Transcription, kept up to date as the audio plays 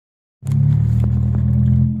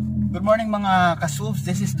Good morning mga kasubs,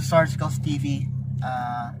 this is the Sarskals TV.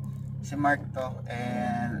 Si Mark to,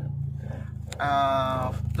 and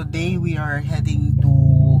today we are heading to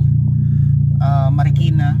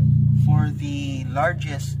Marikina for the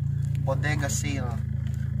largest bodega sale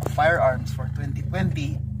of firearms for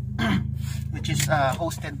 2020 which is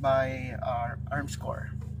hosted by our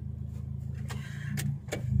ARMSCOR.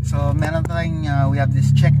 So meron tayong we have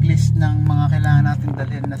this checklist ng mga kailangan natin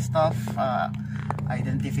dalhin na stuff,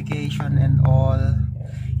 identification and all,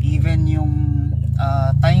 even yung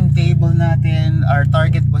timetable natin. Our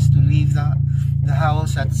target was to leave the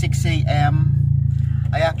house at 6 AM.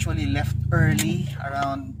 I actually left early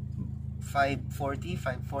around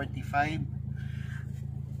 5:45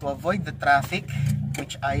 to avoid the traffic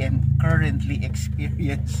which I am currently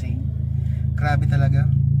experiencing. Grabe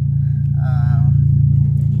talaga.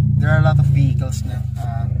 There are a lot of vehicles na.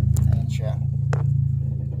 Ayan siya.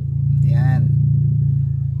 Ayan.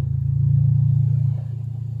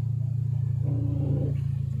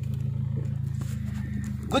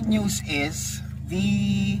 Good news is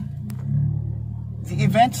the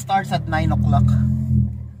event starts at 9 o'clock.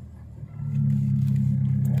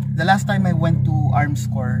 The last time I went to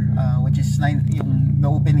ARMSCOR, which is 9, the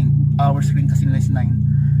opening hours rin kasi nila is 9.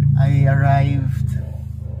 I arrived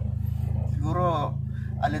siguro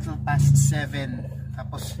a little past 7.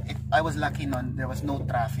 Tapos I was lucky nun, there was no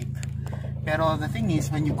traffic. Pero the thing is,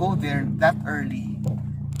 when you go there that early,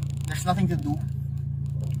 there's nothing to do.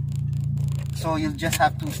 So you'll just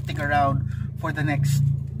have to stick around for the next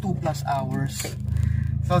 2+ hours.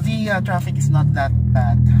 So the traffic is not that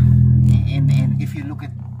bad if you look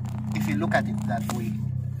at it that way.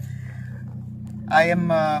 I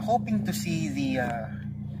am hoping to see the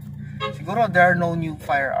siguro there are no new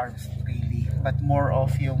firearms really, but more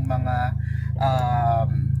of yung mga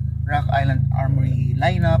Rock Island Armory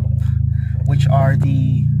lineup, which are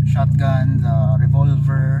the shotgun, the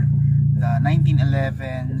revolver, the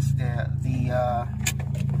 1911s, the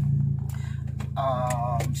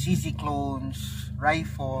CZ clones,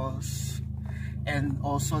 rifles, and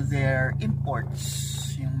also their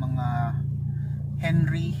imports, yung mga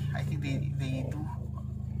Henry. I think they do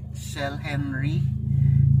sell Henry,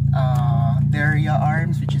 RIA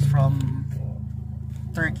Arms, which is from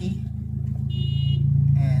Turkey,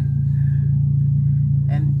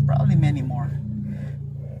 and probably many more.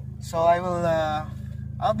 So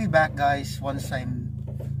I'll be back, guys, once I'm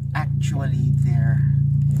actually there.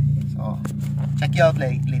 So check you out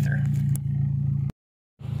later.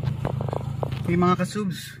 Okay mga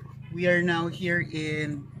kasubs, we are now here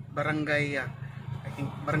in Barangay I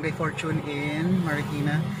think Barangay Fortune in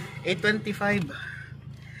Marikina. 8:25.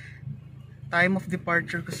 Time of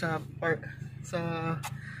departure ko sa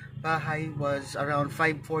bahay was around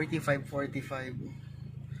 5:45.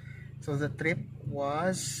 So the trip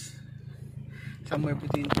was somewhere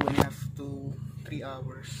between 2.5 to 3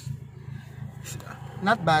 hours.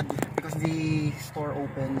 Not bad because the store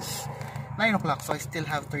opens 9 o'clock, so I still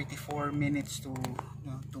have 34 minutes to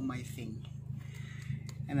do my thing,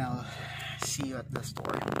 and I'll see you at the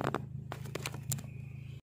store.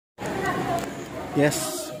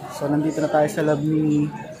 Yes, so nandito na tayo sa lab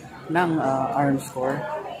ng ARMSCOR.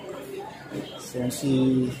 So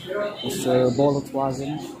si Mr.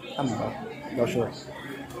 Bolotwagen, tama ba? Not sure.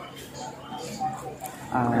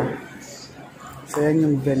 So yan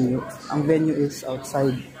yung venue. Ang venue is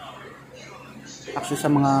outside. Actually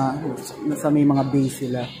sa may mga base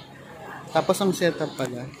sila. Tapos ang setup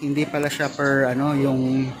pala, hindi pala siya per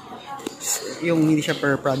yung hindi siya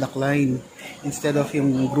per product line. Instead of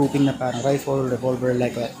yung grouping na parang rifle, revolver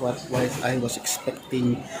like what I was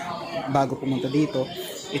expecting bago pumunta dito,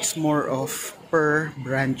 it's more of per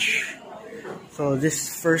branch. So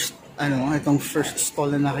this first itong first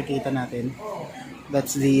stall na nakikita natin,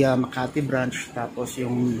 that's the Makati branch. Tapos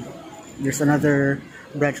there's another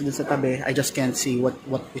branch dun sa tabi. I just can't see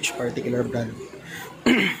which particular brand.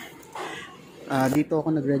 Dito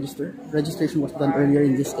ako nag-register. Registration was done earlier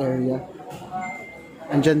in this area.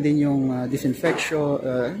 Andyan din yung disinfection,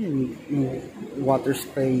 yung water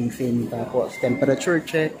spraying thing, tapos temperature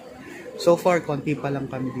check. So far, konti pa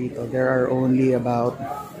lang kami dito. There are only about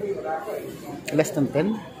less than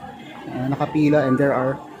 10 nakapila, and there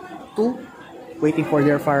are 2 waiting for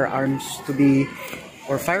their firearm to be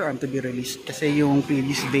released. Kasi yung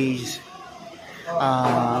previous days,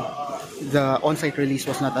 the on-site release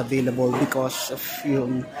was not available because of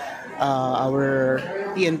our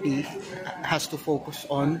PNP has to focus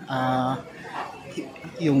on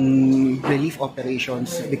yung relief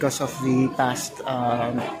operations because of the past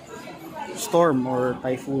storm or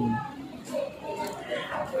typhoon.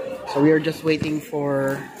 So we are just waiting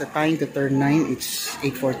for the time to turn 9. It's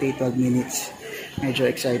 8:40, 12 minutes. Medyo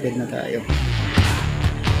excited na tayo.